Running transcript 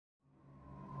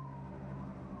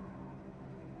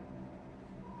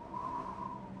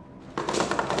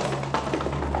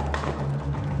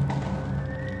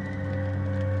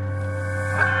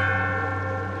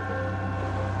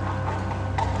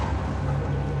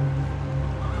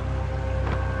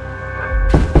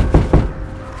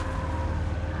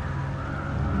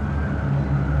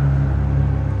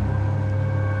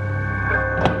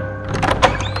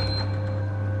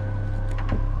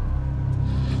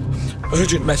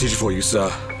Urgent message for you,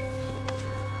 sir.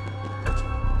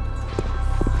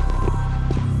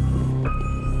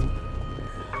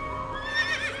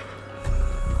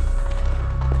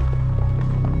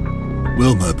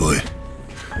 Well, my boy,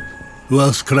 who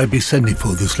else could I be sending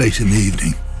for this late in the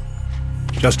evening?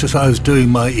 Just as I was doing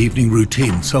my evening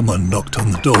routine, someone knocked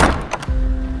on the door.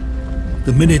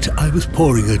 The minute I was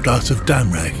pouring a glass of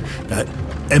Damrag, that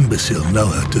imbecile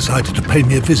Noah decided to pay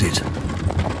me a visit.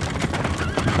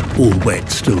 All wet,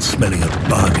 still smelling of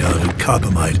barnyard and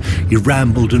carbamide, he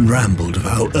rambled and rambled of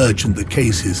how urgent the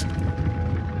case is.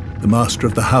 The master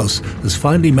of the house has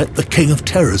finally met the King of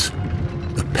Terrors,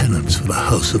 a penance for the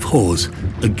House of Whores,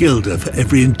 a guilder for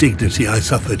every indignity I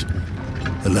suffered.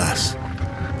 Alas,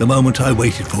 the moment I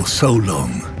waited for so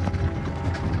long.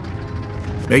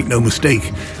 Make no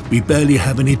mistake, we barely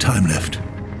have any time left.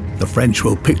 The French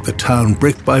will pick the town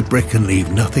brick by brick and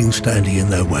leave nothing standing in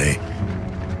their way.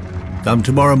 Come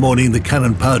tomorrow morning, the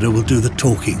cannon powder will do the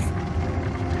talking.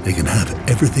 They can have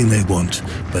everything they want,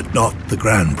 but not the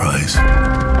grand prize.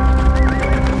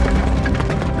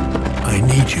 I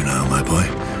need you now, my boy,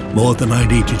 more than I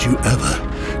needed you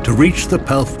ever, to reach the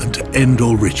pelf and to end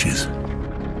all riches.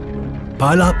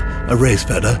 Pile up a race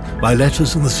feather, my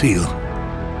letters and the seal.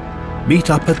 Meet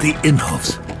up at the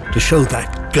Innhofs to show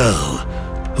that girl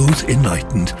who's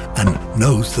enlightened and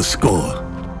knows the score.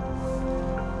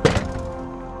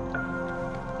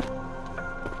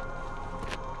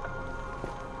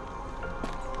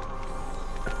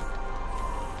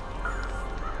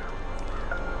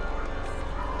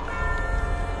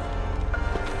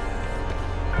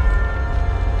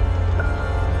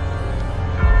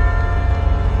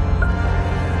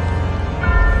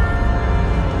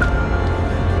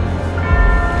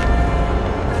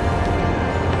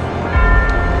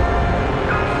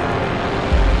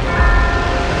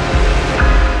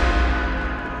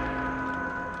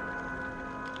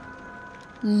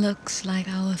 Looks like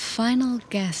our final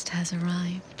guest has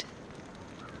arrived.